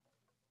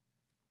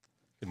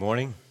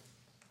morning.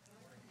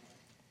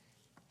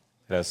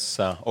 Let us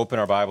open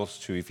our Bibles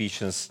to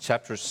Ephesians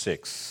chapter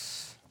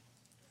 6.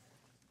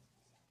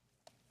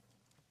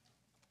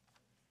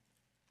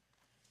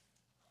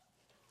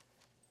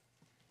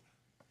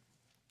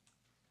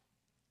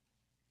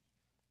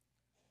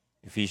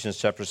 Ephesians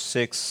chapter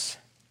 6,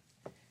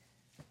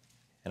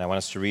 and I want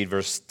us to read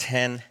verse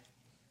 10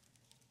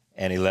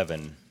 and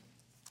 11.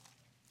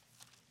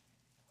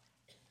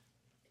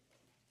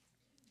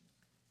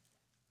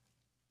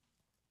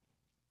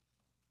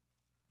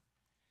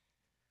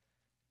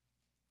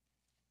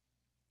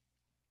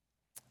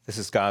 This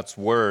is God's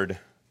word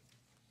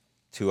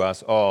to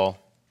us all.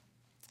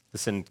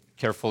 Listen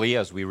carefully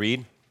as we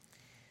read.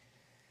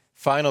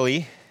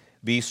 Finally,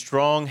 be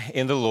strong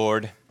in the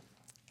Lord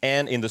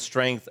and in the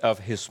strength of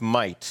his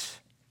might.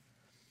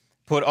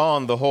 Put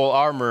on the whole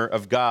armor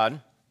of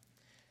God,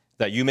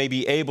 that you may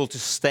be able to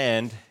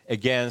stand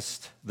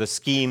against the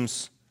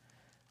schemes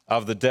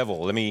of the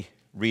devil. Let me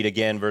read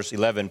again verse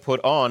 11.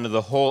 Put on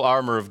the whole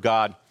armor of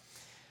God,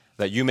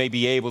 that you may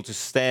be able to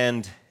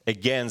stand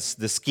against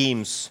the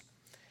schemes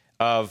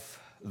of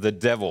the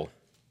devil.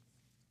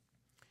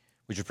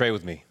 Would you pray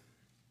with me?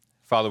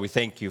 Father, we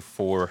thank you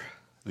for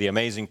the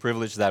amazing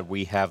privilege that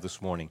we have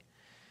this morning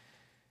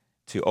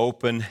to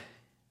open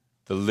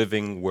the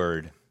living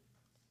word.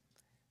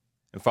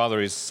 And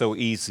Father, it's so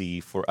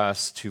easy for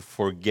us to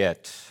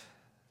forget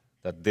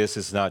that this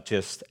is not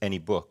just any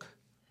book,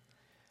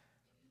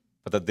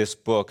 but that this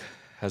book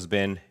has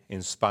been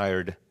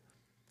inspired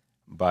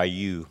by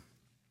you.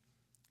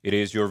 It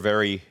is your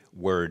very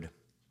word.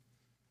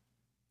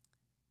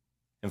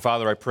 And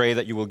Father, I pray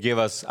that you will give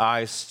us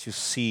eyes to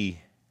see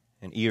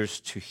and ears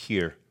to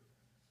hear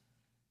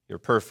your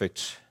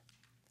perfect,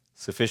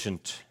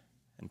 sufficient,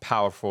 and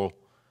powerful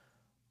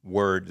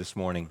word this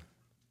morning.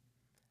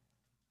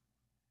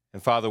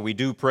 And Father, we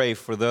do pray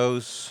for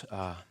those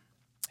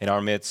in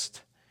our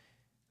midst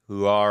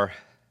who are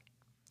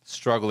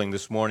struggling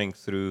this morning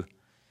through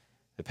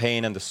the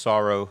pain and the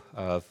sorrow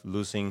of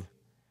losing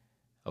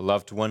a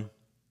loved one.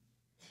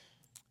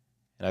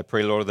 And I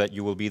pray, Lord, that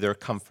you will be their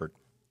comfort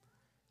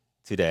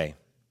today.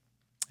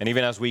 And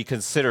even as we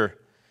consider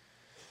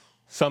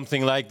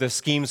something like the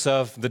schemes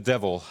of the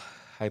devil,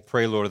 I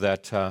pray, Lord,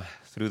 that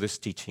through this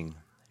teaching,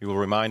 you will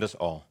remind us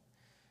all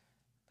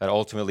that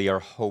ultimately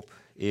our hope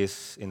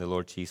is in the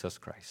Lord Jesus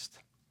Christ.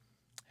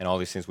 And all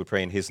these things we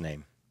pray in his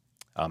name.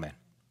 Amen.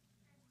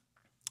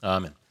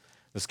 Amen.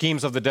 The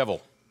schemes of the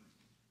devil.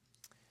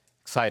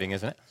 Exciting,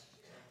 isn't it?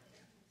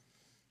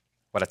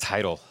 What a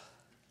title.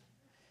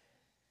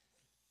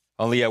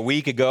 Only a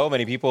week ago,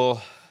 many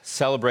people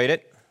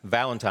celebrated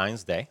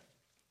Valentine's Day.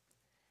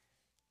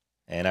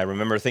 And I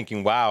remember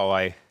thinking, wow,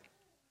 I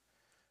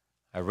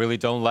really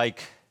don't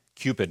like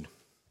Cupid.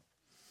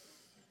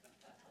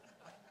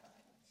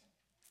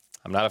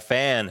 I'm not a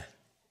fan.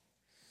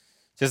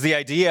 Just the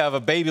idea of a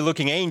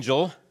baby-looking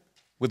angel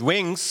with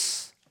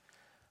wings,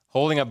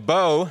 holding a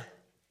bow,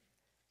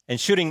 and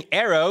shooting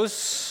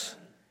arrows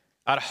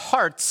at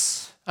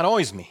hearts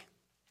annoys me.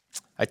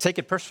 I take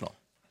it personal.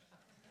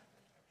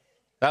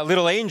 That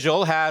little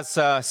angel has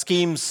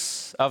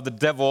schemes of the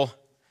devil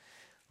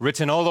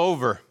written all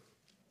over.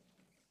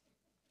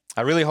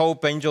 I really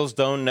hope angels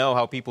don't know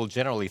how people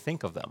generally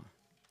think of them,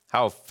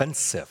 how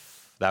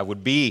offensive that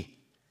would be.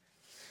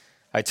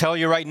 I tell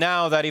you right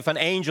now that if an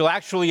angel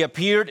actually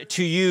appeared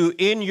to you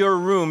in your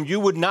room, you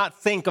would not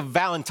think of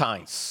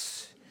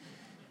Valentine's.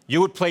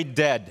 You would play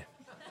dead.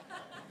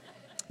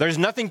 There's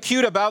nothing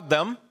cute about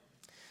them.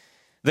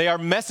 They are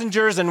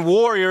messengers and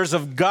warriors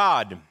of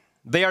God.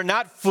 They are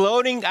not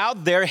floating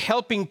out there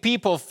helping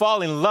people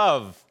fall in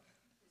love.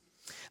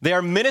 They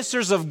are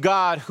ministers of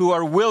God who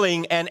are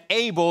willing and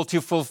able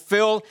to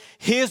fulfill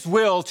his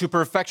will to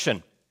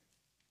perfection.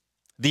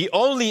 The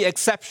only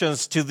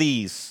exceptions to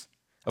these,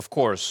 of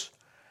course,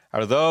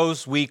 are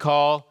those we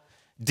call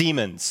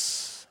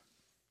demons,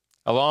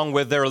 along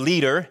with their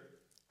leader,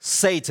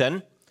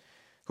 Satan,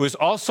 who is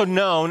also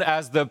known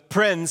as the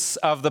prince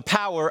of the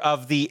power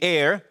of the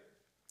air,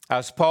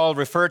 as Paul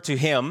referred to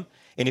him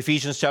in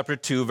Ephesians chapter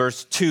 2,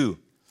 verse 2.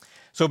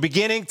 So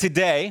beginning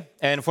today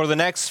and for the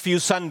next few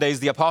Sundays,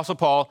 the Apostle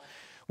Paul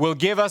will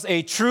give us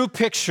a true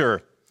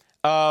picture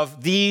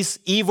of these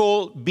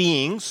evil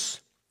beings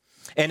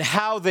and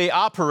how they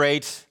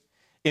operate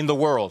in the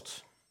world.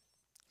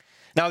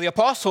 Now, the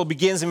Apostle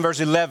begins in verse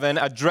 11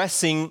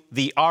 addressing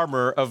the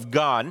armor of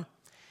God.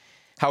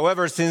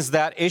 However, since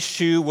that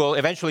issue will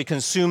eventually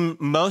consume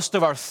most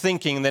of our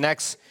thinking in the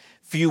next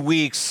few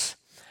weeks,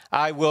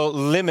 I will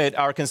limit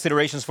our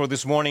considerations for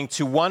this morning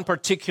to one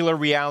particular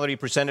reality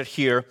presented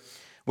here,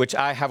 which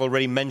I have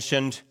already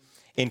mentioned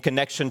in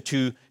connection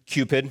to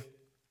Cupid,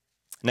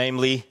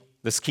 namely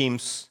the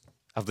schemes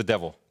of the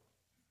devil.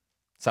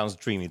 Sounds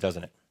dreamy,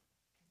 doesn't it?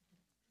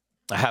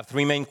 I have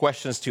three main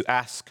questions to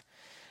ask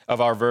of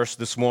our verse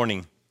this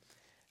morning.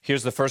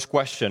 Here's the first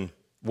question.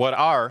 What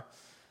are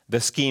the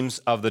schemes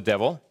of the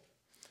devil?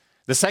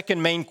 The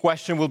second main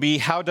question will be,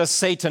 how does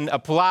Satan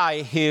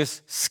apply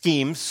his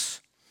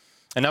schemes?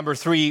 And number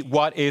three,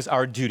 what is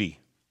our duty?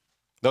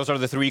 Those are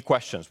the three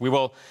questions. We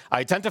will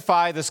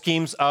identify the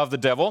schemes of the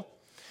devil,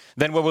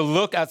 then we will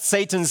look at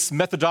Satan's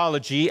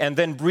methodology, and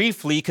then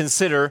briefly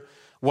consider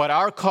what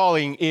our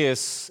calling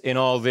is in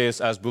all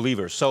this as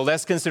believers. So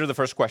let's consider the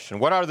first question.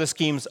 What are the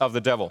schemes of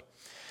the devil?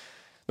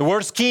 The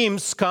word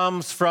schemes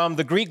comes from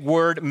the Greek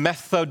word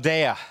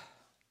methodeia.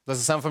 Does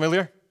it sound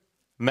familiar?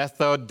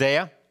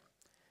 Methodeia.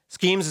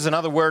 Schemes is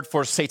another word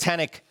for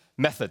satanic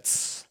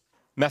methods.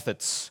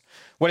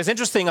 What is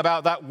interesting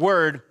about that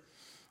word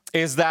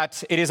is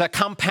that it is a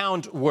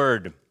compound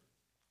word,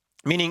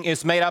 meaning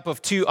it's made up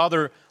of two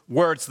other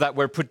words that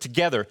were put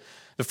together.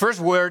 The first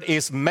word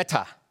is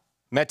meta,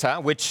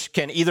 which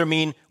can either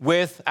mean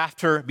with,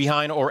 after,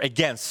 behind, or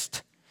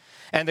against.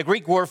 And the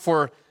Greek word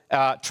for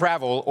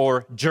travel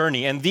or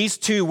journey. And these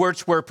two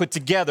words were put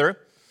together.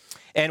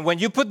 And when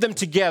you put them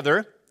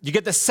together, you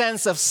get the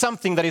sense of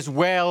something that is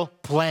well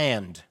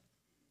planned.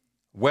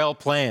 Well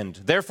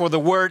planned. Therefore, the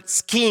word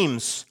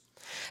schemes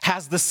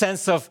has the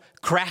sense of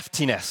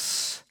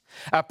craftiness,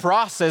 a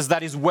process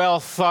that is well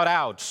thought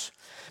out.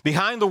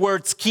 Behind the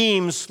word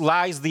schemes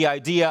lies the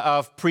idea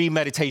of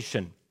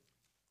premeditation.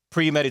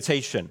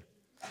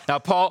 Now,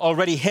 Paul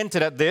already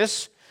hinted at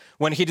this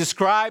when he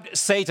described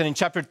Satan in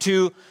chapter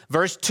 2,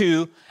 verse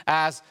 2,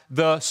 as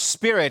the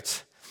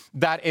spirit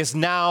that is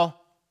now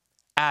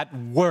at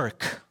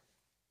work.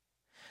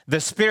 The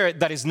spirit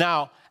that is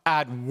now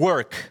at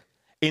work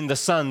in the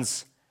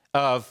sons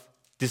of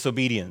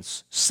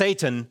disobedience.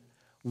 Satan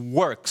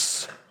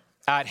works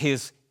at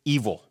his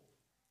evil.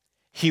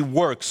 He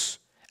works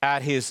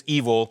at his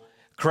evil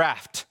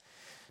craft.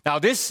 Now,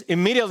 this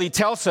immediately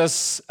tells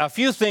us a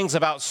few things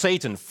about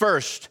Satan.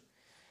 First,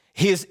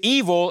 his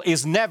evil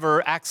is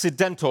never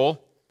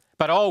accidental,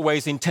 but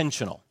always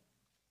intentional.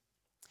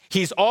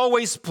 He's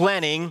always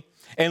planning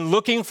and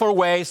looking for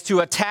ways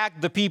to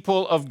attack the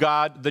people of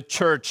God, the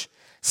church.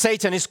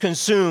 Satan is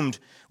consumed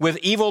with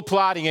evil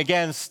plotting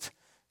against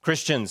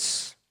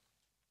Christians.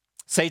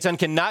 Satan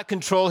cannot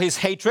control his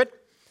hatred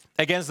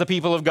against the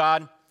people of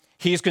God.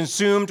 He is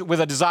consumed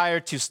with a desire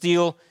to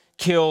steal,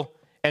 kill,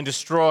 and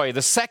destroy.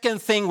 The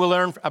second thing we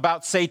learn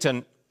about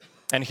Satan,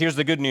 and here's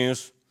the good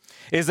news,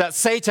 is that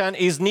Satan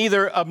is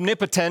neither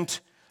omnipotent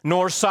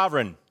nor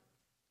sovereign.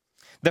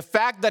 The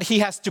fact that he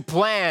has to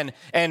plan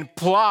and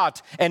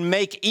plot and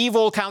make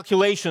evil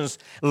calculations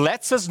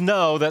lets us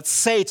know that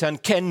Satan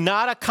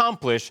cannot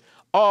accomplish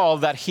all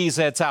that he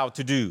sets out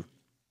to do.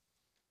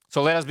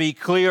 So let us be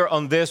clear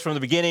on this from the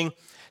beginning.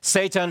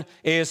 Satan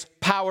is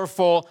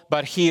powerful,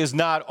 but he is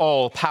not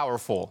all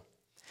powerful.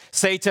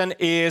 Satan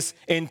is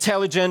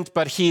intelligent,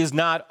 but he is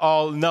not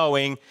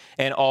all-knowing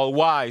and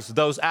all-wise.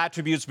 Those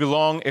attributes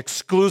belong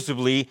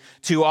exclusively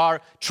to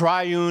our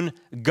triune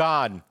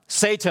God.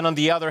 Satan, on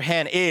the other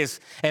hand, is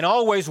and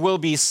always will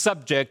be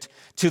subject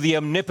to the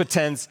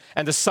omnipotence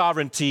and the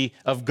sovereignty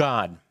of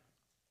God.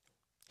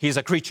 He is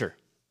a creature.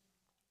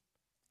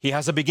 He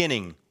has a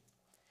beginning.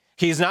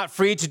 He is not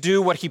free to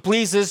do what he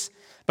pleases,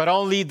 but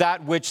only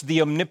that which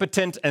the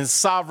omnipotent and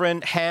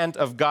sovereign hand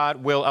of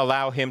God will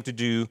allow him to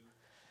do.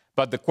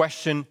 But the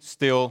question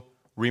still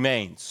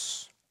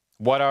remains.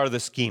 What are the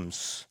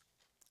schemes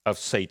of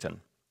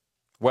Satan?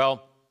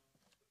 Well,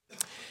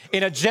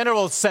 in a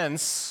general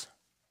sense,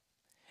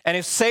 and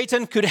if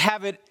Satan could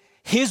have it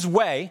his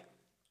way,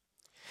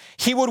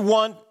 he would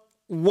want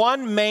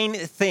one main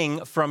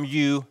thing from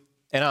you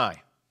and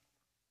I.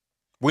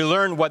 We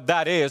learn what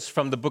that is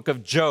from the book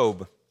of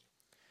Job.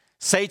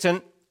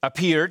 Satan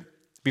appeared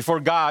before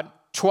God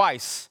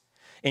twice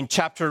in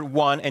chapter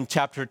 1 and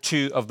chapter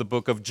 2 of the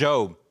book of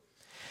Job.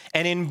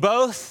 And in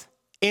both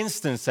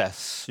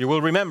instances, you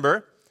will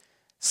remember,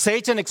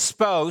 Satan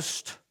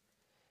exposed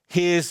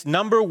his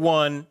number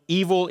one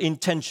evil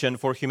intention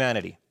for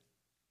humanity.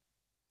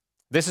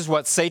 This is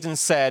what Satan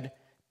said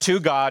to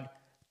God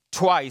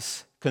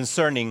twice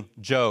concerning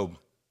Job.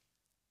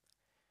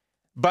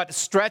 But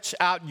stretch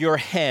out your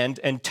hand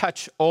and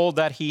touch all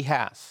that he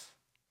has,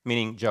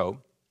 meaning Job,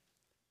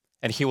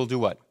 and he will do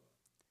what?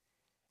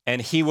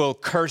 And he will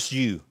curse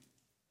you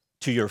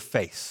to your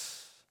face.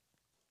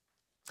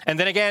 And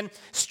then again,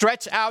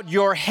 stretch out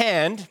your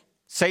hand,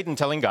 Satan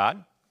telling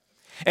God,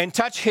 and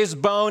touch his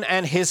bone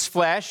and his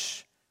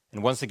flesh.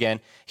 And once again,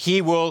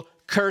 he will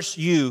curse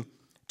you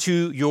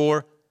to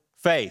your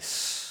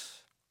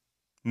face.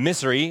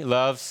 Misery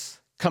loves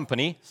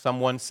company,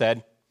 someone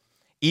said.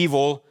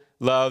 Evil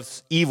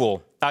loves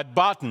evil. At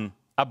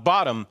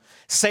bottom,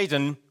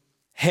 Satan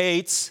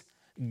hates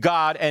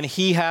God, and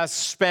he has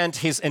spent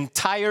his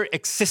entire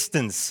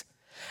existence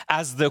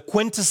as the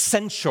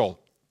quintessential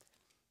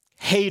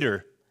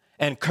hater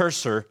and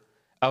curser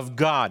of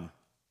God.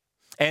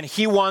 And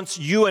he wants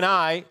you and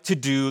I to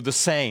do the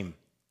same.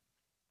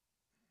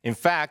 In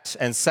fact,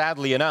 and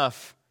sadly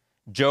enough,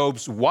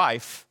 Job's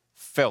wife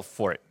fell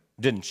for it,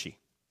 didn't she?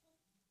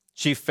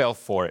 She fell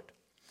for it.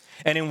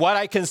 And in what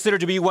I consider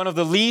to be one of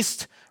the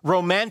least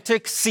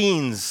romantic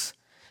scenes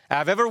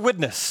I've ever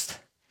witnessed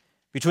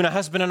between a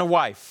husband and a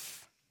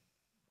wife,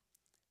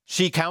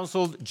 she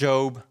counseled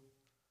Job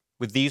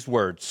with these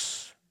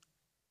words.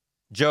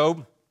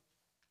 Job,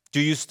 do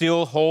you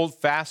still hold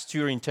fast to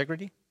your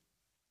integrity?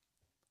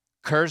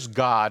 curse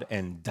God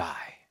and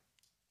die.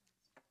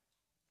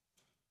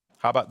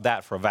 How about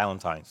that for a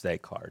Valentine's Day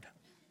card?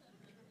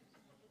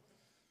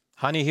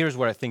 Honey, here's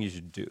what I think you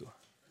should do.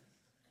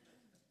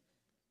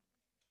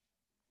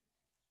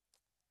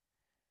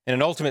 In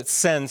an ultimate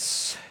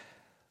sense,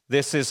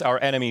 this is our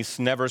enemy's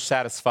never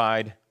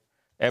satisfied,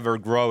 ever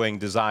growing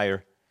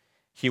desire.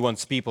 He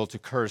wants people to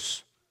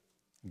curse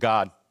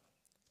God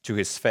to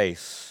his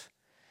face.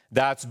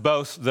 That's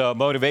both the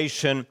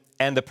motivation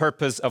and the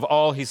purpose of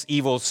all his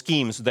evil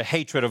schemes, the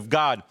hatred of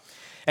God.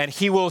 And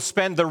he will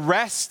spend the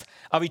rest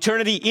of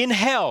eternity in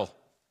hell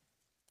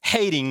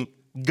hating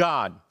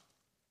God.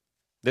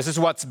 This is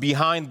what's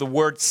behind the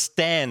word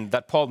stand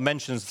that Paul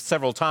mentions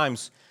several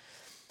times.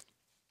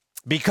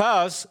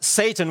 Because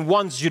Satan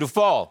wants you to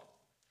fall.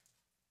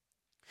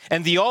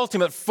 And the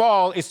ultimate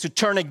fall is to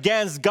turn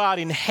against God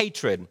in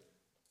hatred.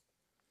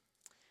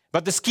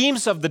 But the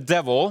schemes of the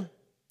devil,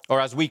 or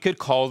as we could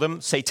call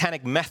them,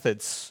 satanic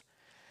methods,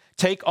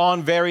 take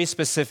on very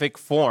specific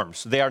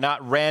forms. They are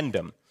not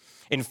random.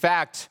 In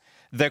fact,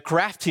 the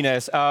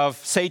craftiness of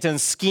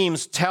Satan's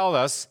schemes tell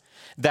us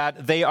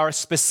that they are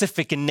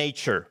specific in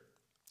nature.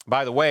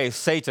 By the way,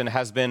 Satan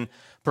has been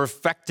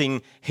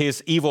perfecting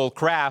his evil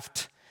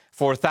craft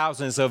for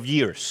thousands of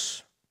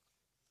years,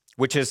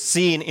 which is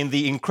seen in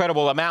the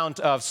incredible amount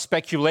of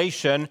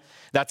speculation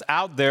that's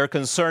out there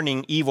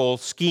concerning evil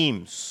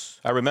schemes.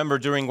 I remember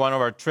during one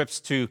of our trips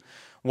to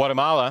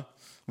Guatemala,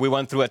 we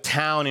went through a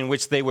town in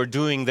which they were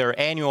doing their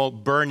annual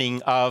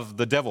burning of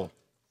the devil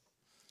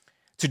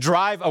to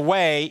drive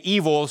away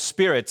evil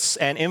spirits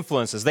and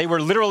influences. They were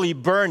literally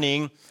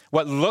burning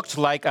what looked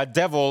like a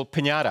devil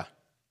piñata.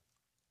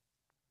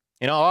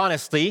 In all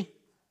honesty,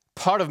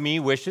 part of me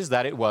wishes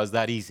that it was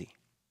that easy.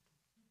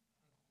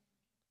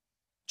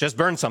 Just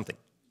burn something.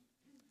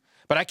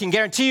 But I can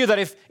guarantee you that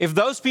if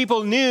those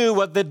people knew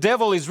what the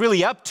devil is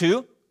really up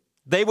to,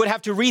 they would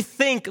have to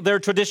rethink their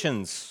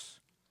traditions.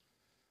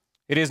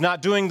 It is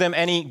not doing them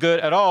any good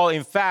at all.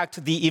 In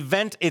fact, the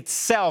event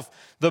itself,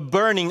 the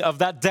burning of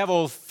that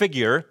devil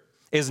figure,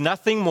 is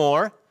nothing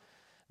more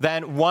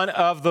than one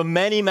of the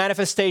many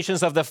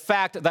manifestations of the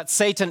fact that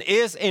Satan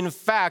is, in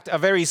fact, a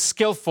very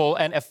skillful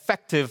and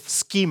effective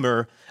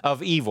schemer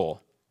of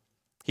evil.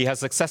 He has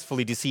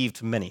successfully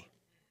deceived many.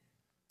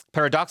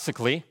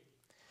 Paradoxically,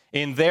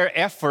 in their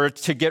effort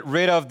to get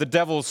rid of the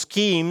devil's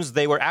schemes,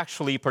 they were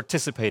actually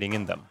participating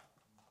in them.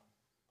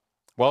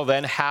 Well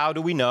then, how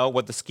do we know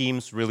what the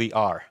schemes really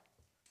are?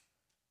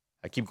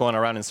 I keep going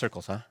around in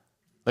circles, huh?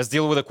 Let's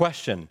deal with a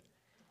question.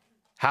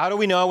 How do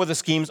we know what the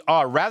schemes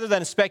are? Rather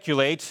than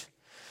speculate,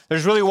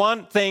 there's really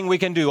one thing we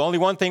can do, only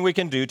one thing we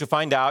can do to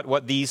find out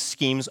what these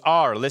schemes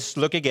are. Let's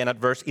look again at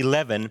verse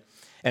 11.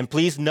 And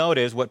please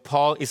notice what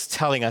Paul is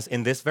telling us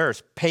in this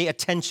verse. Pay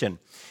attention.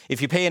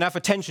 If you pay enough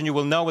attention, you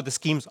will know what the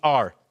schemes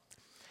are.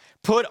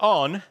 Put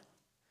on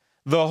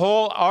the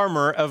whole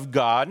armor of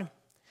God,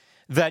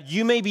 that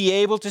you may be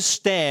able to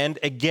stand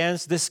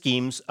against the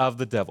schemes of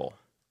the devil.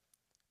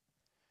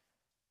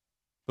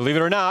 Believe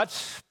it or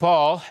not,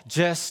 Paul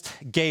just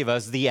gave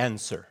us the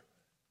answer.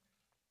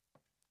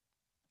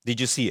 Did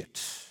you see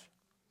it?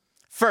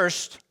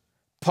 First,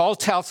 Paul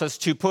tells us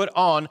to put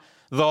on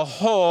the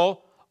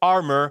whole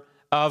armor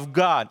of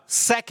God.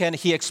 Second,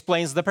 he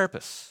explains the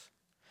purpose.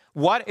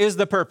 What is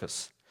the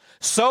purpose?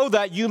 So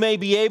that you may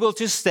be able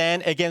to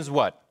stand against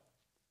what?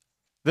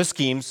 The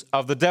schemes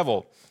of the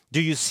devil.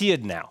 Do you see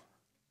it now?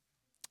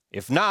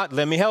 If not,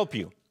 let me help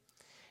you.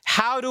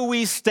 How do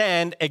we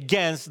stand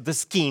against the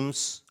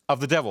schemes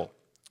of the devil?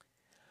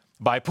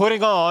 By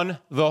putting on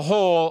the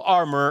whole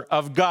armor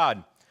of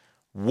God.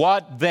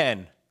 What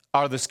then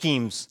are the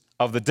schemes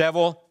of the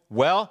devil?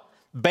 Well,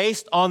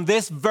 based on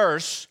this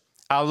verse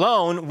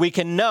alone, we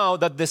can know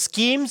that the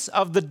schemes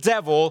of the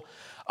devil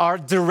are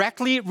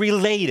directly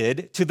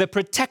related to the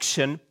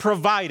protection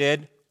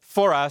provided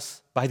for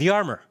us by the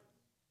armor.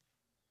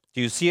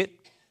 Do you see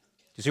it? Do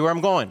you see where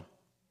I'm going?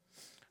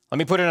 Let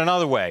me put it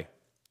another way.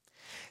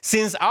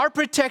 Since our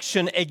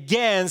protection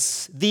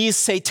against these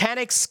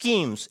satanic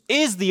schemes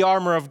is the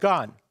armor of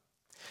God,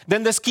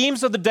 then the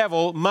schemes of the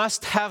devil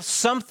must have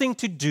something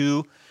to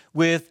do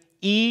with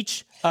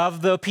each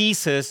of the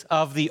pieces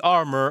of the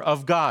armor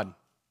of God.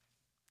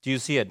 Do you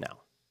see it now?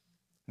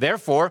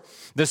 Therefore,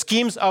 the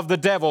schemes of the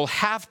devil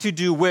have to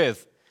do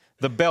with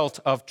the belt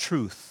of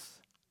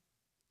truth,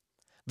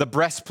 the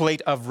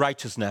breastplate of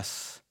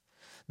righteousness,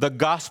 the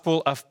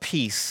gospel of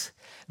peace,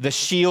 the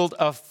shield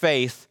of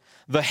faith,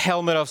 the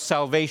helmet of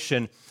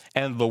salvation,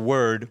 and the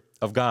word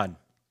of God.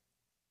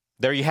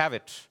 There you have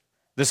it.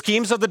 The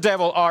schemes of the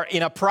devil are,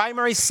 in a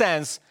primary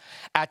sense,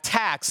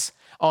 attacks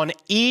on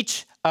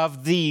each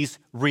of these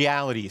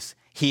realities.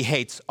 He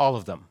hates all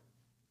of them.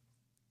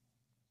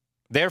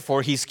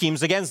 Therefore, he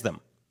schemes against them.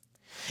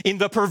 In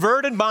the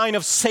perverted mind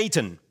of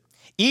Satan,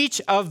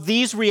 each of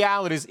these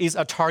realities is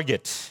a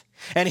target,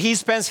 and he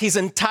spends his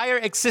entire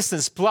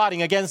existence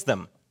plotting against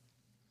them.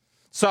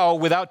 So,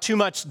 without too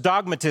much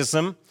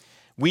dogmatism,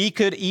 we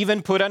could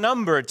even put a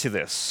number to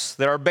this.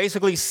 There are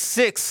basically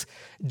 6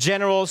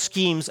 general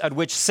schemes at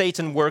which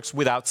Satan works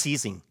without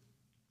ceasing.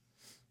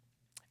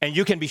 And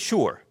you can be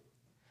sure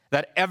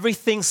that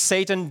everything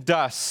Satan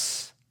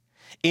does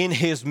in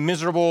his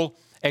miserable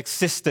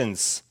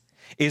existence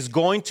is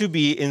going to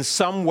be in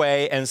some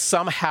way and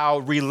somehow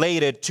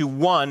related to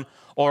one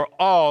or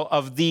all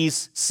of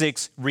these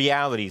 6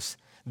 realities.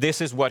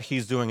 This is what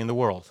he's doing in the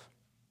world.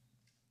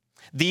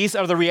 These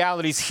are the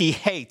realities he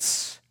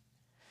hates.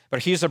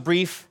 But here's a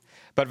brief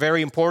but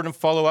very important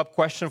follow-up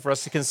question for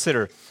us to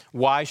consider.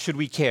 Why should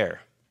we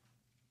care?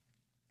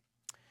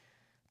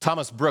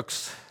 Thomas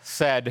Brooks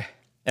said,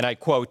 and I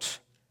quote,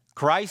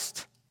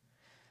 "Christ,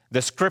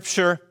 the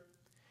Scripture,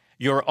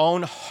 your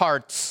own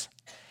hearts,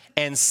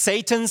 and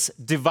Satan's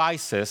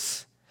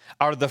devices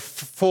are the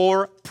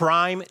 4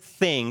 prime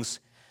things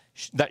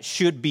that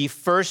should be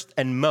first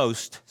and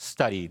most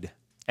studied,"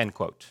 end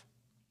quote.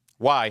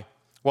 Why?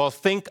 Well,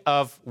 think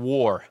of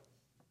war.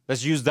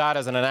 Let's use that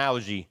as an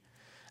analogy.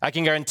 I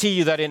can guarantee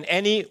you that in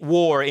any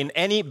war, in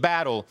any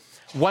battle,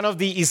 one of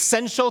the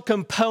essential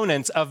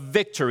components of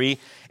victory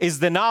is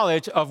the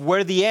knowledge of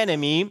where the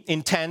enemy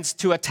intends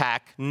to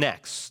attack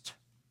next.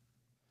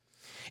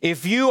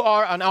 If you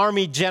are an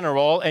army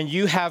general and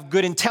you have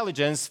good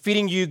intelligence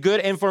feeding you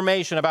good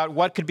information about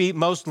what could be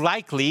most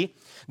likely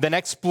the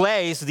next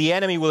place the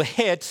enemy will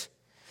hit,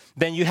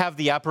 then you have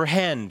the upper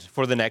hand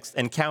for the next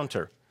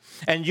encounter.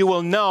 And you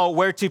will know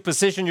where to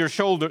position your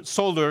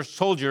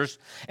soldiers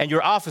and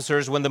your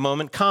officers when the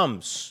moment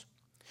comes.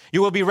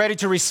 You will be ready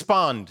to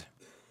respond.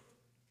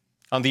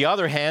 On the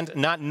other hand,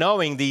 not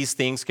knowing these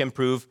things can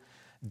prove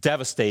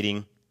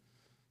devastating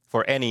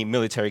for any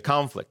military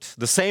conflict.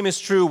 The same is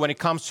true when it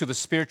comes to the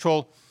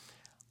spiritual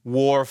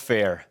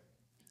warfare.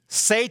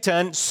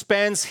 Satan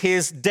spends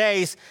his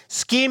days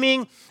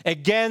scheming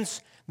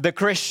against the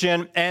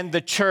Christian and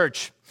the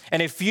church.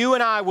 And if you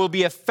and I will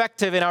be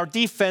effective in our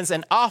defense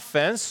and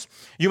offense,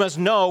 you must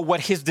know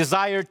what his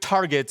desired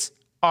targets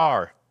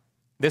are.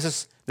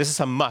 This is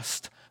a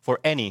must for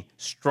any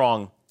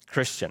strong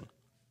Christian.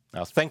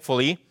 Now,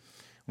 thankfully,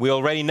 we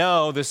already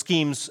know the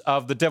schemes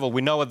of the devil.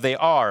 We know what they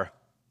are.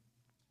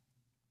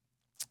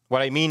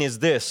 What I mean is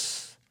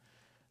this: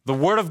 the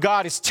Word of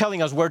God is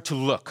telling us where to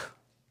look.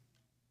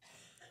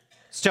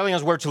 It's telling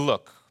us where to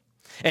look.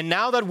 And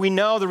now that we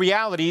know the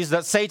realities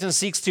that Satan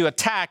seeks to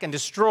attack and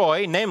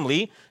destroy,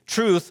 namely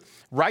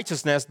truth,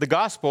 righteousness, the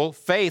gospel,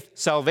 faith,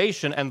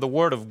 salvation, and the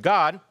Word of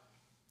God,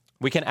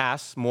 we can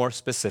ask more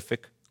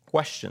specific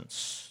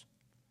questions.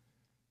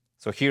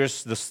 So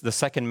here's the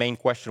second main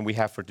question we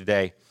have for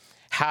today.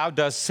 How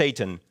does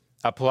Satan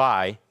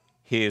apply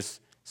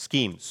his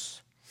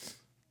schemes?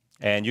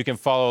 And you can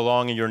follow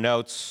along in your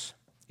notes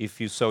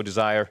if you so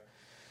desire.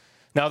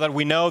 Now that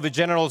we know the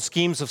general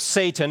schemes of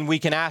Satan, we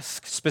can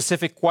ask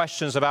specific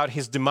questions about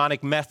his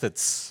demonic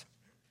methods.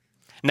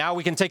 Now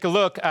we can take a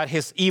look at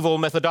his evil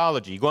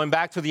methodology. Going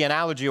back to the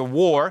analogy of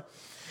war,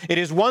 it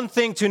is one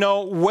thing to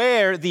know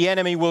where the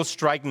enemy will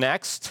strike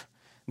next.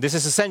 This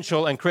is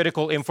essential and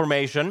critical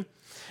information.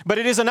 But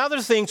it is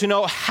another thing to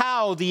know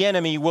how the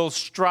enemy will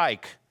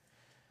strike.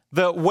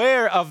 The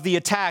where of the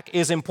attack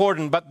is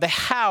important, but the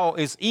how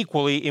is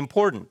equally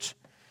important.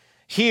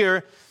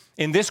 Here,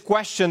 in this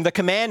question, the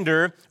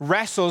commander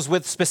wrestles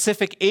with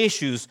specific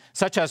issues,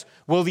 such as,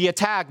 will the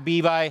attack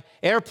be by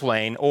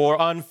airplane or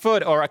on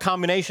foot or a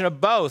combination of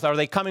both? Are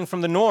they coming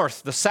from the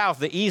north, the south,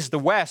 the east, the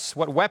west?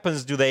 What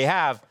weapons do they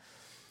have?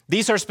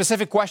 These are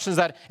specific questions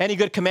that any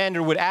good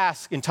commander would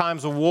ask in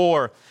times of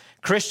war.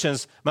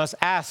 Christians must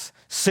ask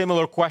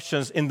similar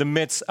questions in the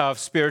midst of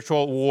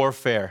spiritual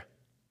warfare.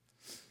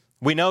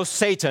 We know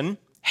Satan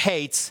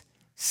hates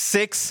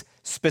 6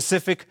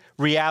 specific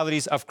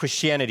realities of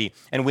Christianity,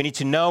 and we need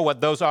to know what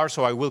those are,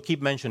 so I will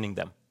keep mentioning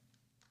them.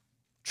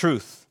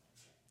 Truth.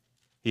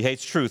 He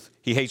hates truth.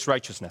 He hates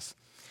righteousness.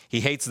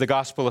 He hates the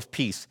gospel of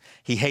peace.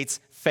 He hates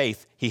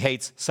faith. He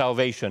hates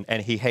salvation,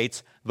 and he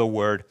hates the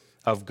Word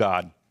of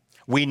God.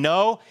 We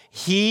know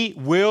he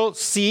will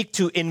seek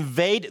to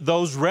invade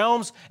those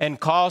realms and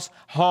cause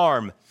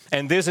harm,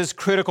 and this is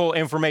critical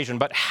information.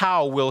 But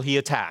how will he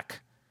attack?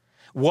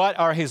 What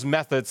are his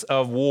methods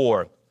of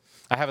war?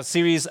 I have a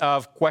series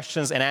of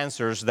questions and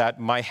answers that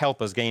might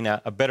help us gain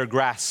a better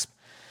grasp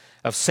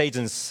of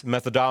Satan's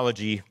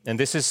methodology. And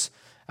this is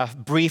a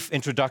brief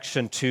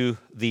introduction to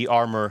the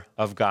armor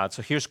of God.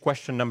 So here's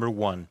question number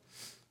 1.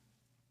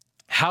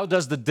 How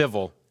does the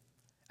devil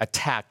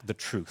attack the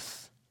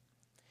truth?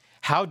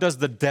 How does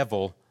the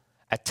devil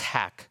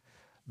attack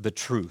the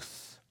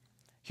truth?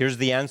 Here's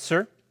the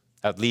answer,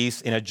 at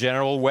least in a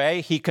general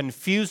way. He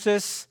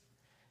confuses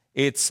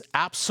its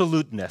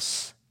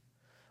absoluteness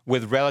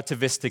with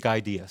relativistic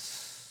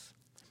ideas.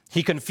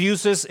 He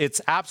confuses its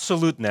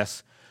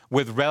absoluteness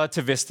with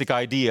relativistic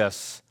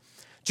ideas.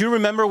 Do you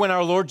remember when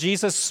our Lord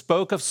Jesus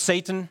spoke of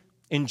Satan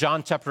in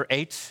John chapter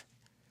 8?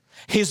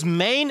 His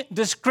main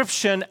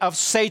description of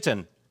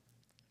Satan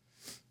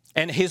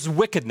and his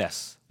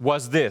wickedness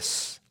was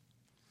this: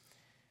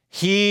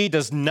 he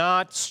does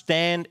not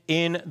stand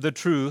in the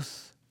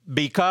truth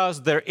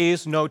because there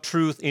is no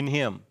truth in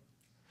him.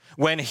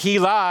 When he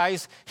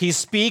lies, he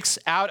speaks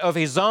out of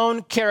his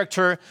own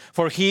character,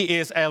 for he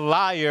is a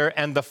liar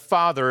and the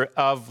father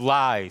of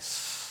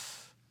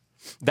lies.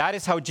 That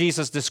is how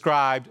Jesus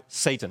described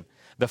Satan,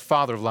 the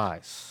father of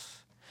lies.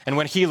 And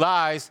when he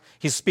lies,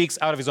 he speaks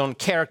out of his own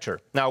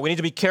character. Now, we need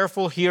to be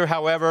careful here,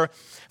 however,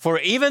 for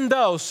even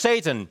though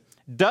Satan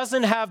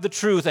doesn't have the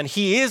truth and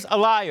he is a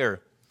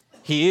liar,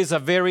 he is a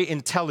very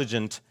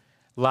intelligent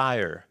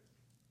liar.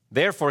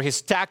 Therefore,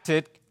 his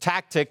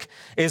tactic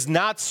is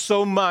not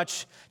so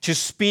much to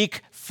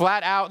speak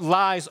flat out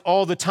lies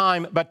all the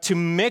time, but to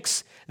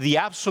mix the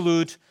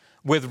absolute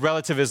with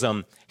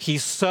relativism. He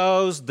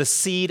sows the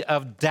seed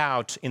of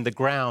doubt in the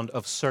ground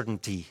of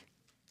certainty.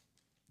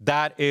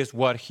 That is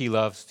what he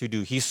loves to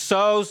do. He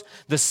sows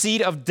the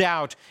seed of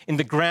doubt in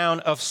the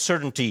ground of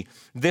certainty.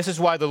 This is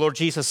why the Lord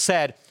Jesus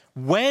said,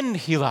 when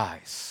he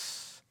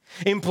lies,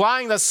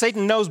 implying that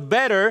Satan knows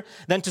better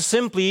than to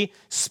simply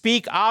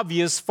speak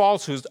obvious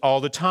falsehoods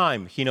all the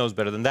time. He knows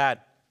better than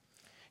that.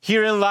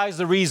 Herein lies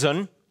the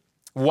reason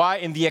why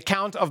in the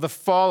account of the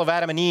fall of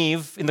Adam and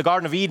Eve in the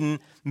Garden of Eden,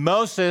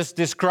 Moses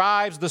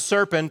describes the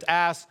serpent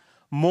as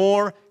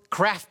more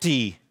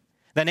crafty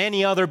than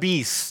any other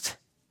beast.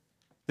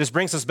 This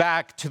brings us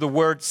back to the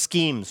word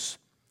schemes.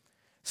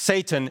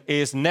 Satan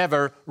is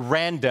never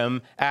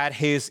random at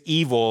his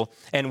evil,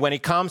 and when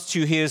it comes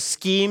to his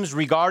schemes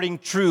regarding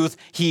truth,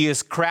 he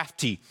is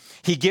crafty.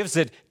 He gives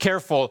it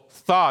careful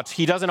thought.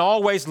 He doesn't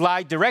always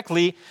lie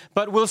directly,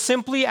 but will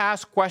simply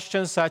ask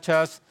questions such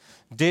as,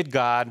 did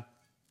God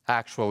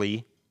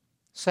actually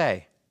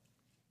say?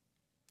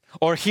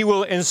 Or he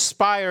will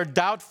inspire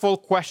doubtful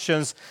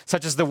questions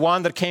such as the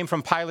one that came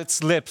from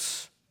Pilate's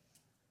lips.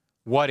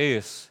 What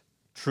is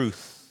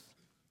truth?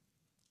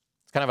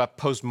 It's kind of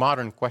a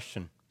postmodern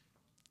question,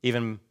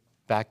 even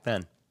back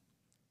then.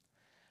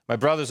 My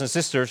brothers and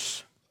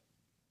sisters,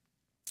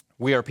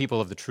 we are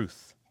people of the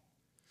truth.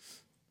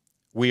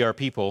 We are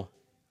people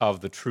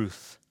of the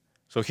truth.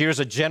 So here's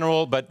a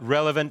general but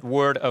relevant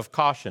word of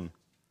caution.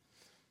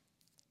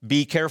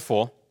 Be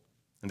careful,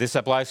 and this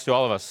applies to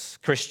all of us,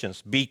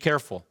 Christians, be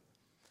careful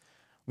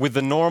with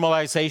the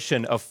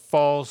normalization of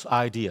false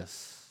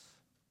ideas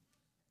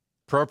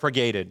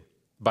propagated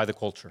by the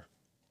culture.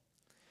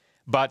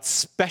 But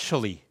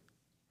especially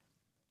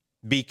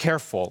be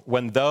careful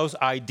when those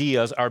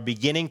ideas are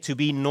beginning to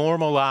be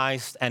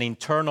normalized and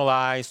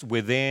internalized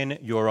within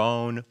your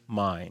own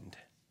mind.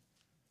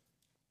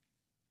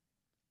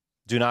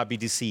 Do not be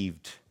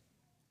deceived.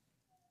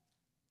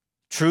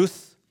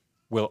 Truth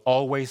will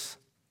always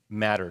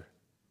matter.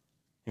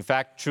 In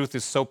fact, truth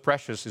is so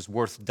precious, it's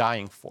worth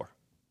dying for.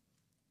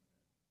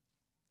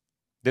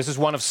 This is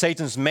one of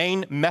Satan's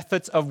main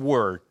methods of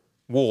war,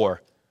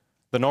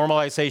 the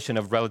normalization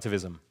of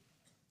relativism.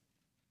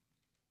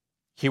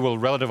 He will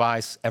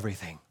relativize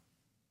everything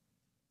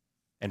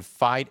and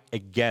fight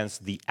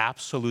against the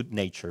absolute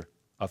nature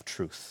of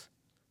truth.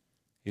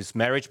 Is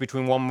marriage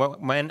between one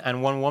man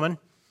and one woman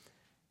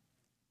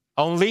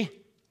only?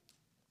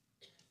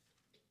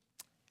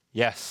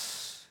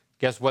 Yes.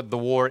 Guess what the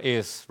war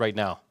is right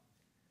now?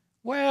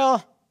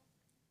 Well,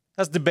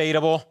 that's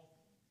debatable.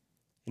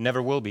 It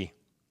never will be.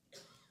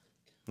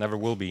 Never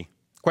will be.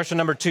 Question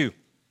number 2.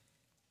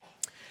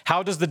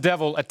 How does the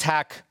devil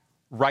attack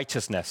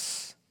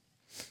righteousness?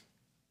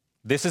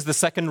 This is the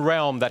second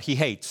realm that he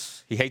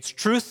hates. He hates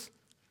truth,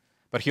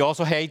 but he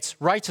also hates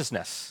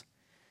righteousness.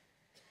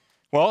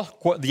 Well,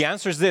 the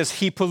answer is this.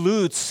 He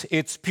pollutes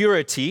its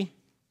purity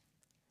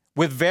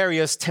with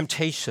various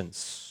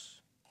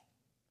temptations.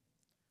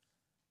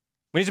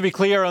 We need to be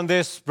clear on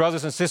this,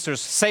 brothers and sisters.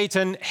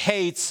 Satan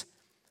hates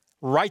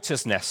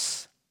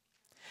righteousness.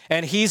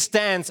 And he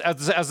stands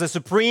as the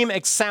supreme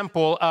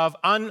example of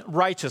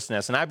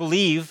unrighteousness. And I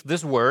believe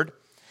this word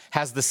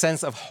has the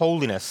sense of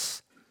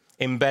holiness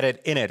embedded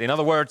in it. In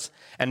other words,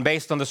 and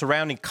based on the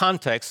surrounding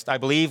context, I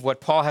believe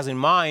what Paul has in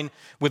mind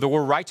with the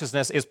word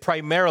righteousness is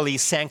primarily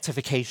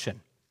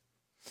sanctification,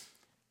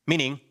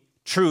 meaning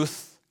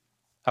truth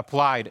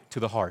applied to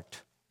the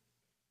heart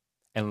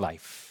and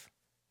life.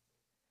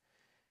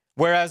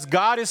 Whereas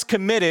God is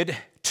committed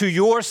to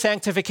your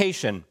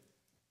sanctification,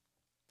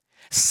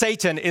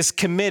 Satan is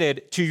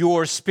committed to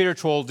your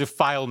spiritual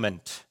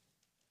defilement.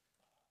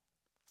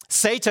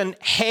 Satan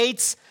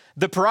hates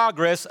the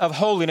progress of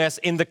holiness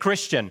in the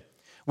Christian,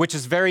 which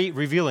is very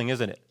revealing,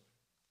 isn't it?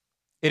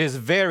 It is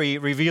very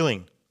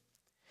revealing.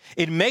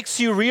 It makes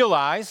you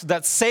realize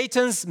that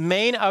Satan's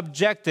main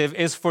objective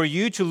is for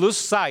you to lose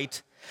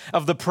sight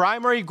of the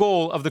primary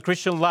goal of the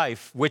Christian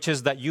life, which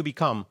is that you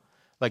become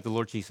like the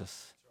Lord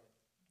Jesus.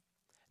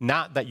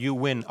 Not that you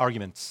win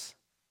arguments.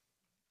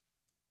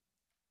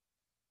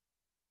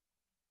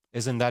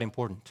 Isn't that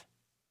important?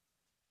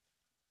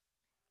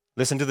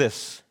 Listen to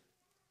this.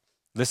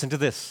 Listen to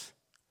this.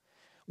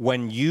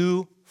 When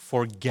you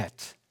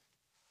forget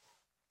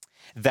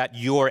that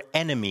your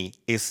enemy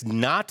is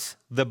not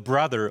the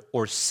brother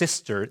or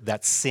sister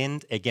that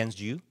sinned against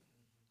you,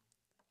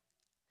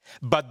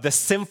 but the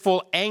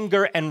sinful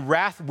anger and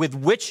wrath with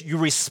which you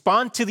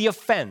respond to the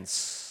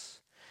offense,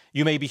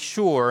 you may be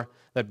sure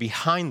that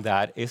behind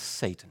that is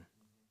Satan.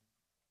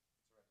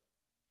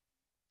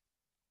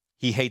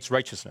 He hates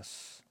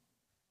righteousness.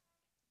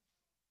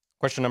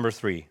 Question number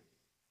 3.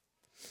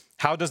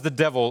 How does the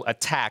devil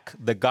attack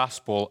the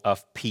gospel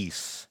of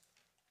peace?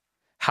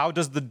 How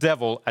does the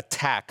devil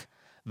attack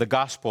the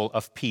gospel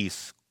of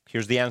peace?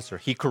 Here's the answer.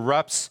 He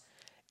corrupts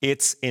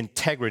its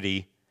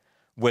integrity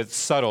with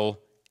subtle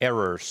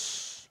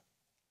errors.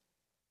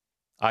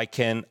 I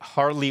can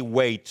hardly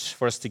wait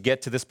for us to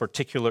get to this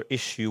particular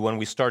issue when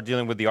we start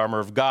dealing with the armor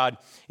of God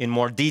in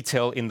more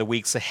detail in the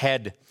weeks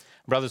ahead.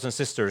 Brothers and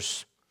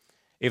sisters,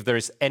 if there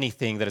is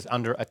anything that is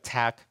under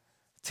attack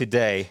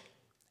today,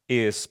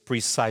 is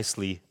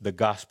precisely the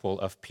gospel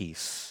of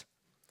peace.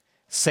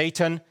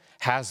 Satan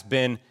has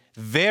been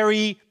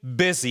very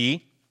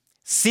busy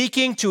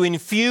seeking to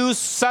infuse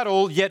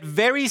subtle yet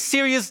very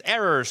serious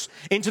errors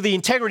into the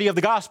integrity of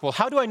the gospel.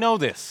 How do I know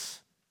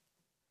this?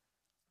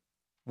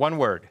 One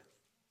word.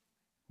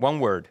 One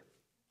word.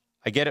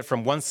 I get it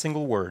from one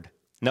single word.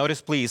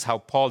 Notice, please, how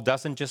Paul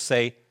doesn't just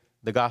say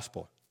the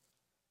gospel,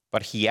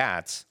 but he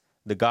adds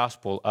the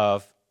gospel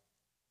of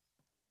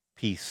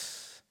peace.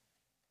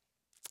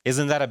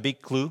 Isn't that a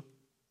big clue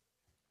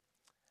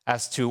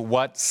as to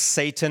what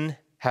Satan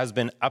has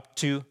been up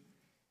to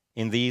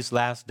in these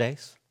last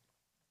days?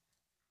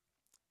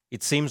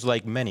 It seems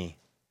like many,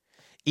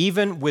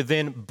 even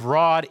within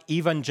broad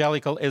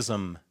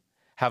evangelicalism,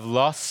 have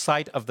lost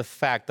sight of the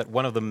fact that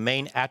one of the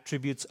main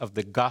attributes of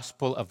the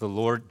gospel of the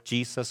Lord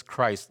Jesus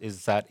Christ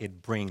is that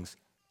it brings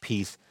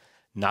peace,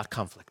 not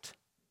conflict.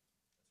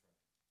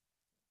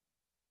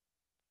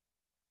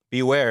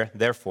 Beware,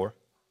 therefore,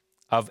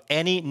 of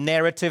any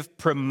narrative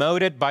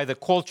promoted by the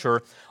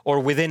culture or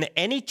within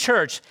any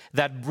church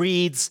that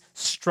breeds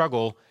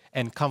struggle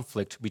and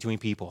conflict between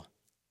people.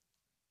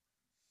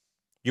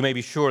 You may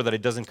be sure that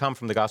it doesn't come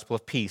from the gospel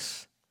of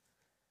peace,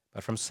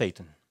 but from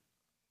Satan.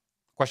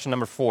 Question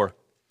number 4.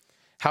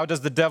 How does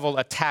the devil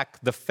attack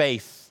the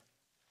faith?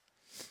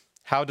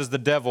 How does the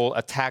devil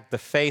attack the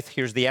faith?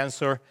 Here's the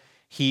answer.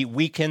 He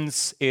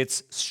weakens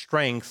its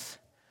strength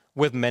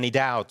with many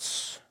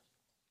doubts.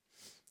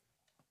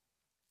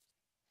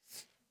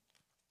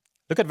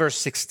 Look at verse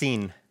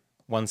 16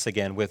 once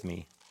again with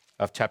me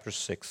of chapter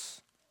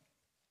 6.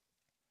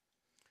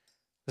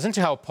 Listen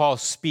to how Paul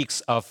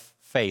speaks of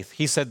faith.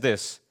 He said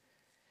this,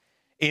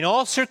 "In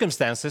all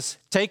circumstances,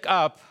 take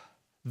up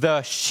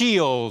the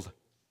shield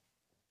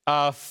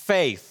of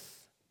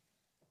faith,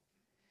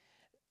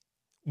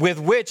 with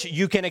which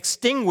you can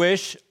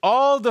extinguish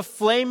all the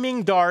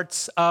flaming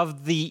darts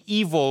of the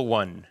evil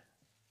one."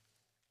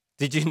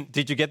 Did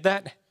you get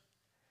that?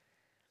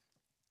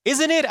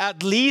 Isn't it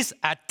at least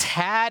a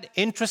tad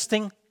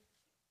interesting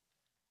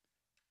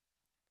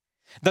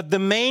that the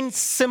main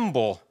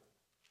symbol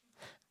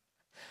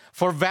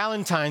for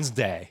Valentine's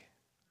Day,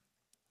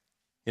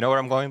 you know where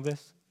I'm going with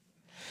this?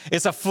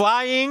 It's a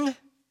flying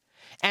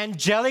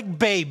angelic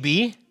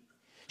baby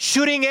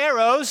shooting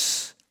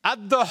arrows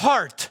at the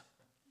heart.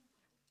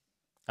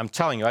 I'm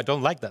telling you, I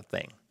don't like that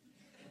thing.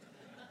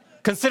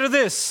 Consider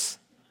this.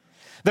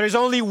 There is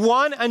only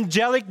one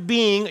angelic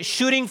being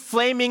shooting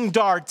flaming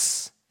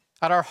darts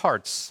at our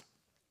hearts.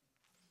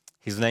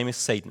 His name is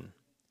Satan,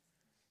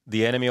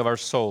 the enemy of our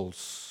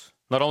souls.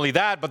 Not only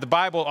that, but the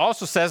Bible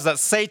also says that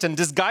Satan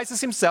disguises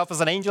himself as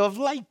an angel of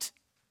light.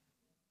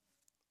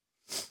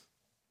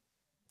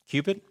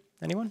 Cupid,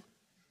 anyone?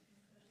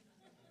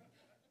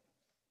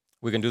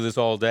 We can do this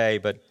all day,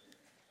 but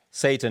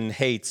Satan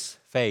hates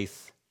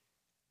faith.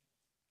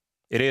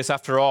 It is,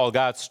 after all,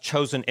 God's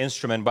chosen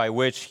instrument by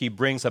which he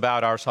brings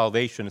about our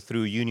salvation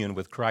through union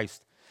with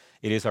Christ.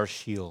 It is our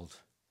shield.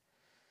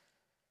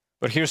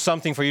 But here's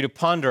something for you to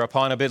ponder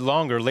upon a bit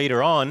longer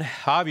later on.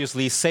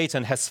 Obviously,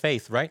 Satan has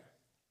faith, right?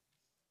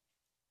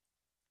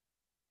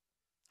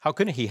 How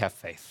couldn't he have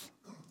faith?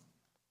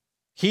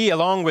 He,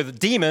 along with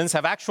demons,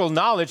 have actual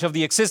knowledge of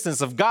the existence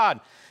of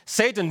God.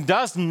 Satan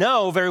does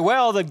know very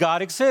well that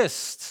God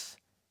exists.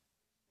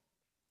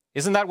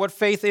 Isn't that what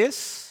faith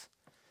is?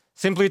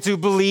 Simply to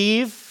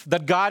believe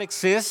that God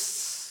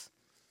exists?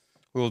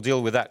 We will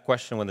deal with that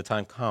question when the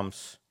time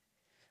comes.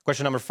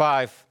 Question number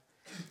 5.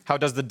 How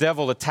does the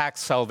devil attack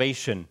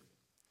salvation?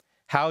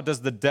 How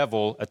does the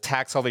devil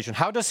attack salvation?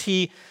 How does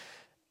he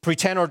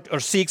pretend or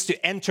seeks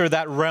to enter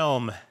that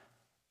realm?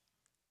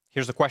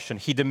 Here's the question.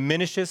 He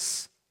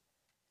diminishes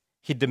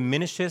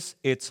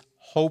its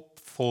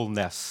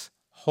hopefulness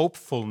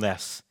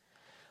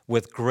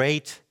with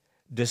great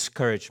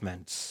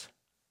discouragements.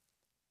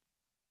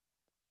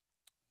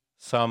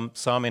 Some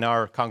in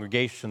our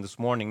congregation this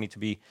morning need to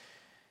be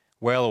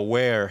well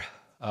aware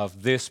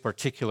of this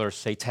particular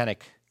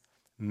satanic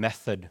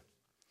method.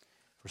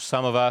 For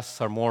some of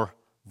us are more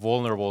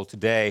vulnerable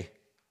today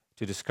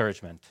to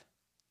discouragement.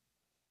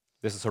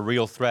 This is a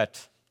real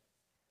threat.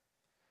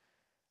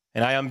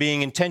 And I am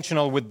being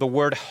intentional with the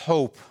word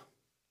hope.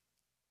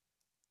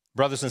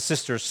 Brothers and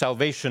sisters,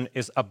 salvation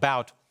is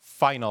about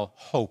final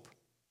hope.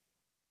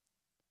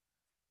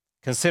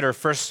 Consider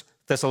 1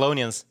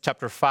 Thessalonians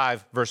chapter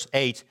 5, verse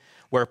 8,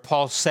 where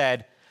Paul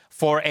said,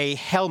 "For a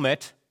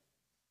helmet,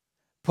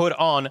 put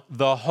on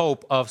the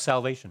hope of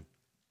salvation."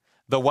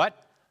 The what?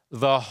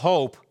 The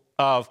hope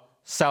of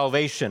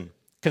salvation.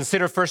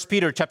 Consider 1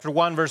 Peter chapter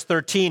 1, verse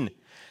 13.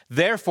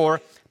 Therefore,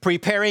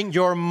 preparing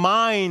your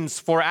minds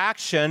for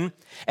action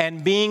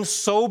and being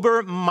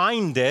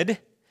sober-minded,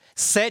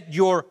 set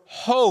your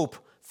hope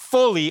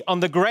fully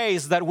on the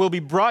grace that will be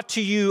brought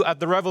to you at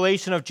the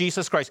revelation of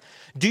Jesus Christ.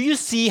 Do you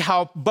see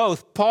how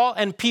both Paul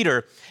and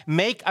Peter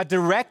make a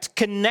direct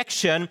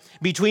connection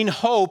between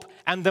hope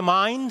and the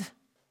mind?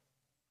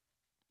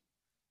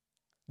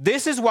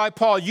 This is why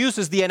Paul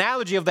uses the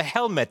analogy of the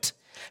helmet,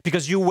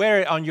 because you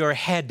wear it on your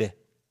head.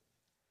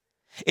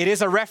 It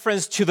is a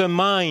reference to the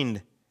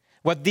mind.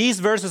 What these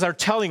verses are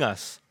telling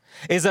us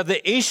is that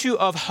the issue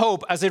of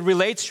hope as it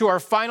relates to our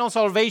final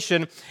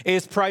salvation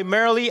is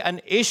primarily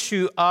an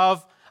issue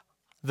of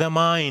the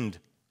mind.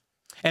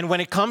 And when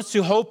it comes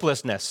to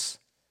hopelessness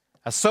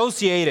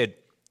associated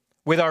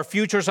with our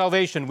future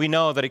salvation, we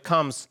know that it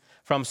comes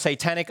from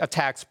satanic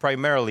attacks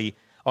primarily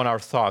on our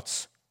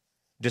thoughts,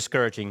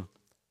 discouraging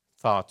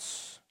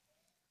thoughts.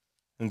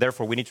 And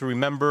therefore, we need to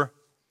remember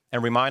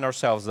and remind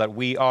ourselves that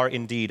we are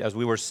indeed, as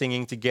we were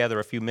singing together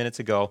a few minutes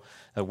ago,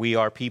 that we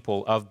are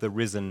people of the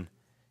risen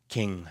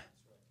King.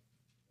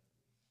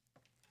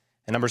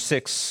 And number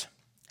 6,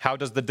 how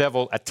does the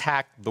devil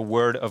attack the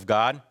word of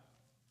God,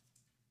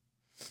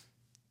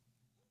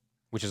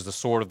 which is the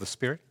sword of the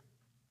Spirit?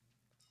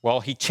 Well,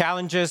 he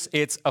challenges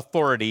its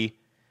authority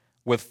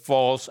with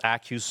false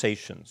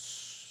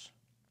accusations.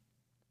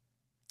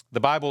 The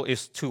Bible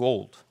is too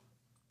old.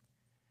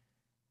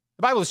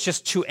 The Bible is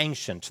just too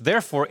ancient.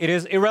 Therefore, it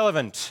is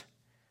irrelevant,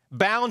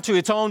 bound to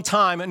its own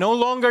time, no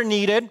longer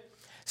needed,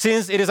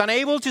 since it is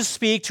unable to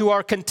speak to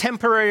our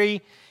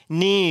contemporary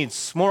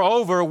needs.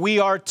 Moreover, we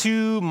are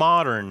too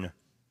modern,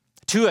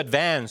 too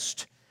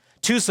advanced,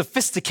 too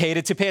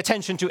sophisticated to pay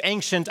attention to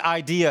ancient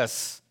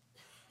ideas.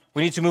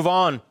 We need to move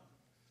on.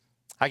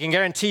 I can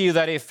guarantee you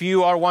that if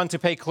you are one to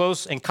pay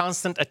close and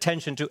constant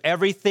attention to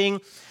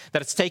everything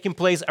that is taking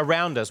place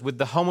around us with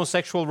the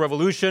homosexual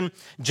revolution,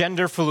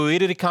 gender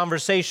fluidity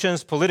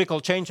conversations,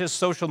 political changes,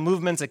 social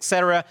movements,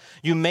 etc.,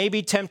 you may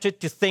be tempted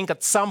to think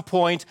at some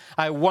point,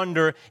 I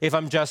wonder if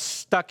I'm just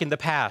stuck in the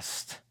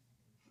past.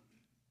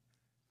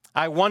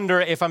 I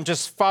wonder if I'm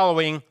just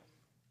following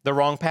the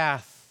wrong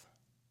path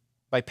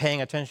by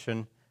paying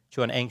attention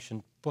to an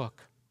ancient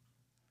book.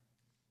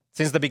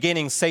 Since the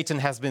beginning, Satan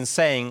has been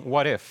saying,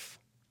 what if?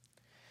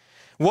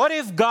 What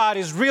if God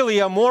is really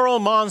a moral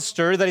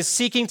monster that is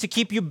seeking to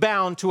keep you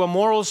bound to a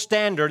moral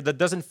standard that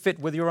doesn't fit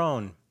with your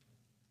own?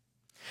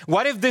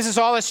 What if this is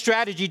all a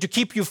strategy to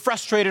keep you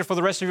frustrated for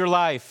the rest of your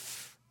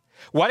life?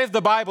 What if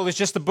the Bible is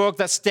just a book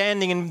that's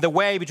standing in the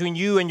way between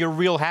you and your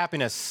real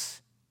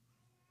happiness?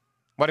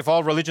 What if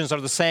all religions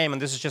are the same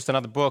and this is just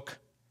another book?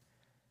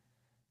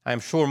 I'm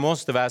sure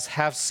most of us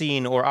have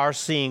seen or are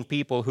seeing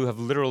people who have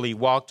literally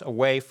walked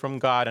away from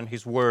God and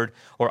His Word,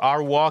 or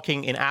are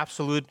walking in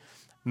absolute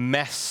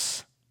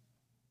mess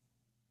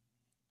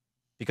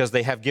because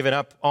they have given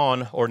up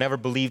on or never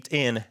believed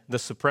in the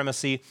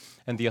supremacy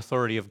and the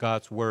authority of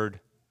God's Word.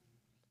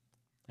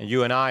 And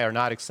you and I are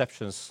not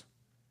exceptions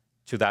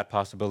to that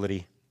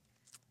possibility.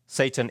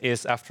 Satan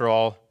is, after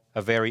all,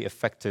 a very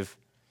effective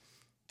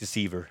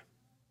deceiver.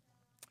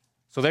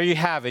 So there you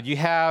have it. You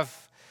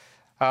have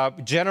a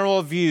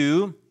general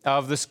view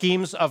of the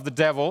schemes of the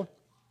devil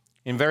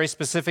in very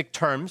specific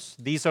terms.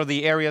 These are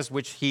the areas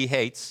which he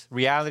hates,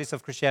 realities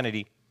of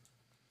Christianity.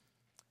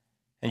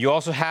 And you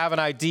also have an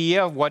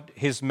idea of what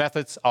his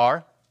methods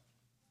are.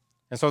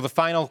 And so the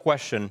final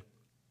question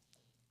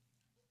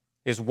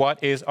is,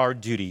 what is our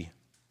duty?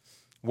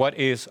 What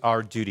is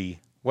our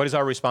duty? What is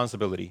our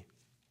responsibility?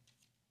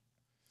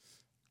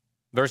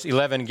 Verse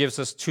 11 gives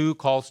us 2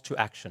 calls to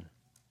action.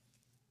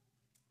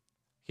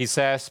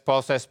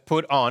 Paul says,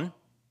 put on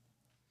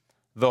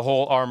the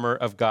whole armor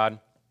of God,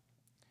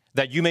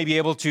 that you may be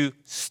able to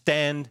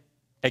stand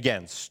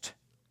against.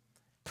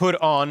 Put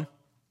on,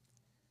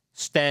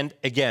 stand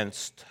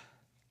against.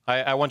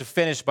 I want to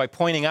finish by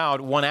pointing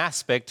out one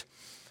aspect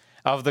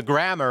of the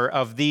grammar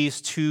of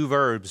these 2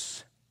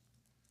 verbs.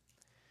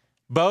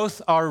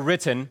 Both are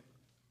written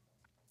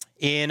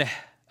in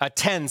a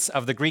tense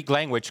of the Greek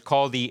language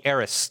called the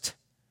aorist.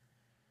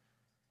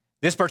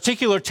 This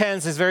particular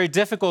tense is very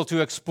difficult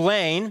to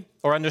explain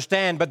or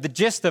understand, but the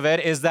gist of it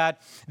is that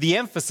the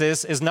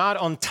emphasis is not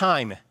on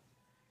time,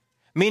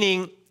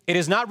 meaning it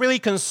is not really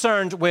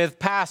concerned with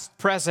past,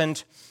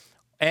 present,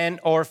 and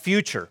or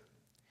future.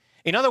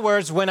 In other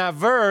words, when a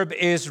verb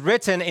is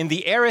written in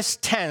the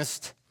aorist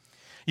tense,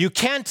 you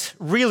can't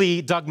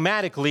really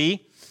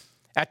dogmatically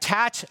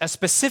attach a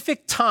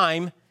specific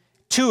time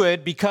to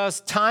it because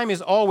time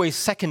is always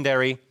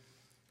secondary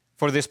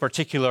for this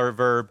particular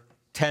verb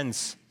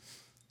tense.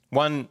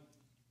 One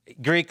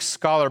Greek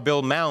scholar,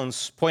 Bill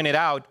Mounce, pointed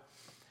out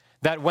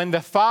that when the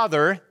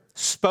Father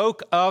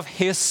spoke of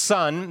His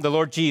Son, the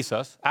Lord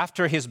Jesus,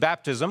 after His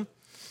baptism,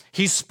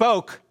 He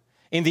spoke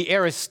in the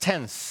aorist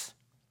tense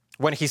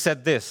when He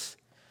said this,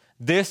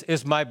 "This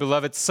is my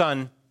beloved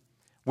Son,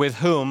 with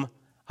whom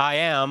I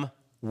am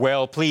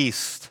well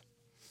pleased."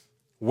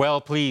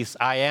 Well pleased.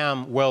 I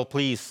am well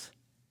pleased.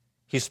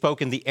 He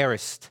spoke in the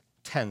aorist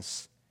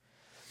tense.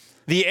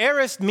 The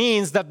aorist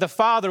means that the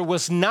Father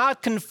was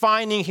not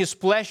confining his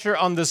pleasure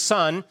on the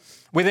Son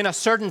within a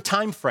certain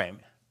time frame,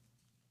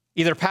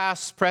 either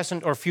past,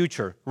 present, or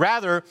future.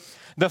 Rather,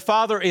 the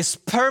Father is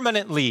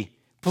permanently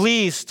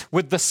pleased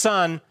with the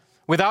Son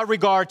without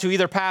regard to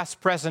either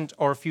past, present,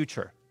 or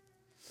future.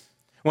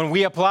 When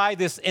we apply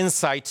this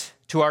insight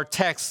to our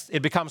text,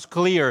 it becomes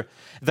clear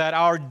that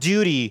our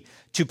duty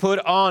to put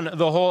on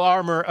the whole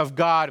armor of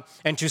God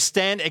and to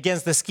stand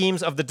against the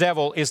schemes of the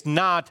devil is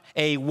not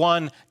a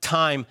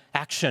one-time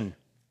action.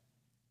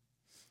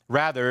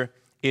 Rather,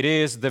 it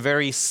is the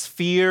very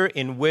sphere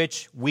in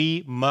which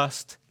we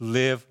must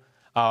live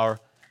our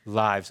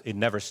lives. It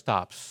never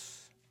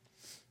stops.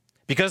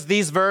 Because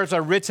these verbs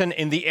are written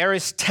in the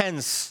aorist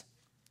tense,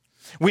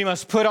 we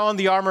must put on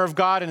the armor of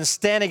God and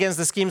stand against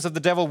the schemes of the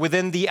devil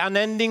within the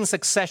unending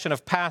succession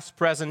of past,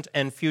 present,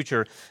 and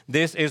future.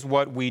 This is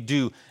what we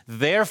do.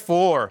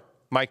 Therefore,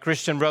 my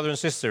Christian brother and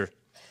sister,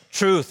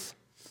 truth,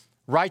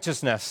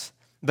 righteousness,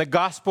 the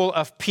gospel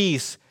of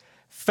peace,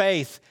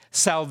 faith,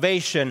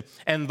 salvation,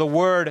 and the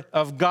word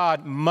of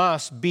God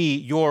must be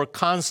your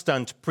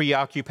constant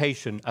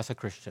preoccupation as a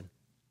Christian.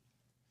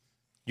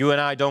 You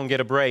and I don't get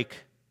a break.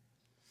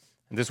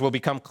 And this will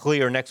become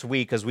clear next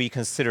week as we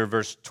consider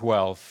verse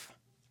 12.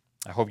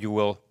 I hope you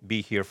will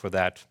be here for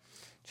that.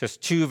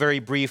 Just two very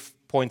brief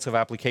points of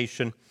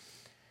application.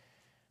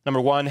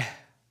 Number one,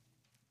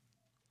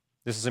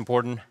 this is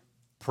important.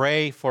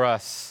 Pray for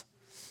us.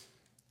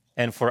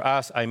 And for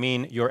us, I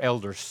mean your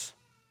elders.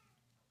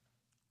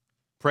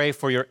 Pray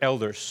for your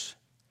elders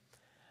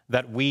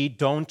that we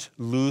don't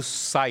lose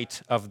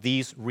sight of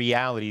these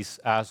realities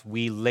as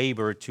we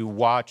labor to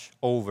watch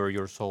over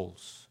your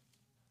souls.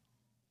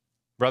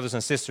 Brothers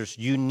and sisters,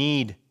 you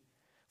need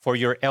for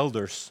your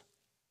elders,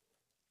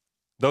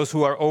 those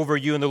who are over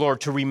you in the Lord,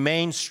 to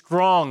remain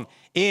strong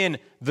in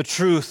the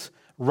truth,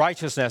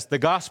 righteousness, the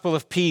gospel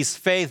of peace,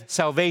 faith,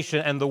 salvation,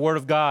 and the word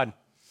of God.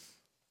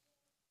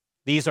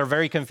 These are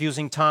very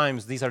confusing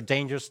times. These are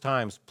dangerous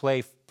times.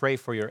 Pray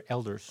for your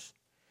elders.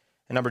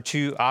 And number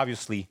two,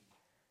 obviously,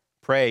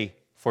 pray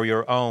for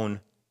your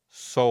own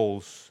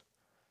souls,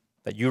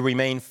 that you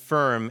remain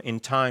firm in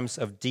times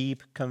of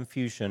deep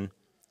confusion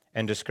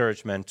and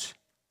discouragement.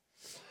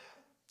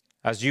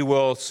 As you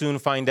will soon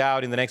find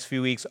out in the next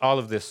few weeks, all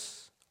of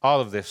this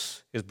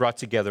is brought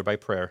together by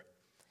prayer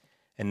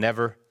and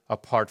never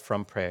apart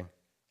from praying.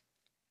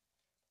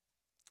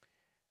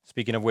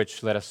 Speaking of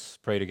which, let us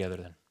pray together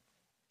then.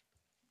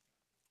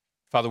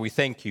 Father, we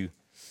thank you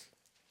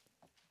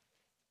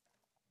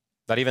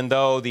that even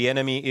though the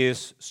enemy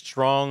is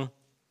strong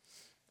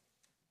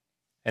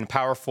and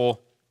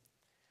powerful,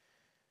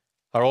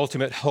 our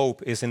ultimate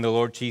hope is in the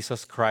Lord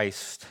Jesus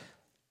Christ,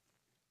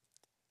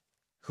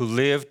 who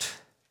lived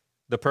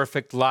the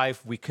perfect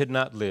life we could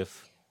not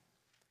live,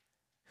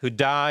 who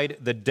died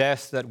the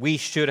death that we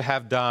should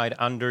have died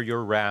under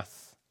your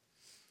wrath,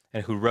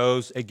 and who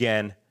rose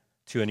again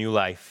to a new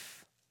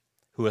life,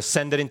 who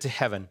ascended into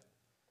heaven,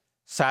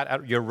 sat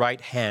at your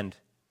right hand,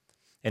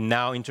 and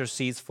now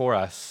intercedes for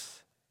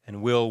us,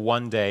 and will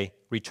one day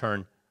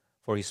return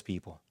for his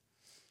people.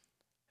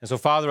 And so,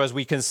 Father, as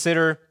we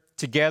consider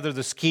together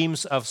the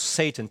schemes of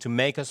Satan to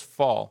make us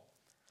fall,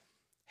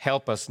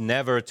 help us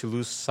never to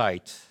lose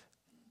sight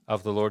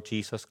of the Lord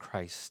Jesus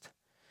Christ.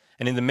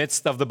 And in the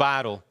midst of the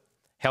battle,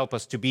 help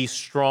us to be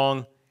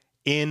strong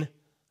in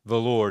the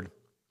Lord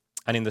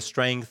and in the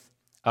strength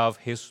of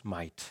his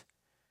might.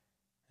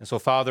 And so,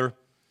 Father,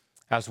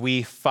 as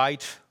we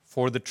fight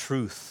for the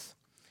truth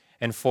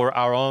and for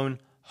our own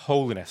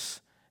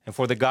holiness and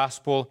for the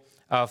gospel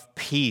of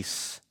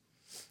peace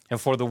and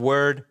for the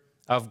word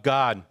of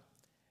God,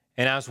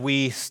 and as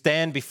we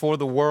stand before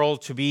the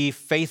world to be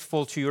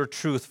faithful to your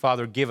truth,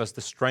 Father, give us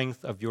the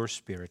strength of your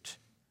Spirit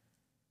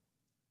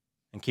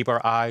and keep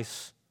our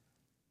eyes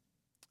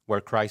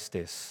where Christ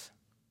is.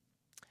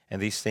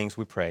 And these things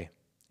we pray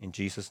in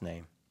Jesus'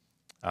 name.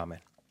 Amen.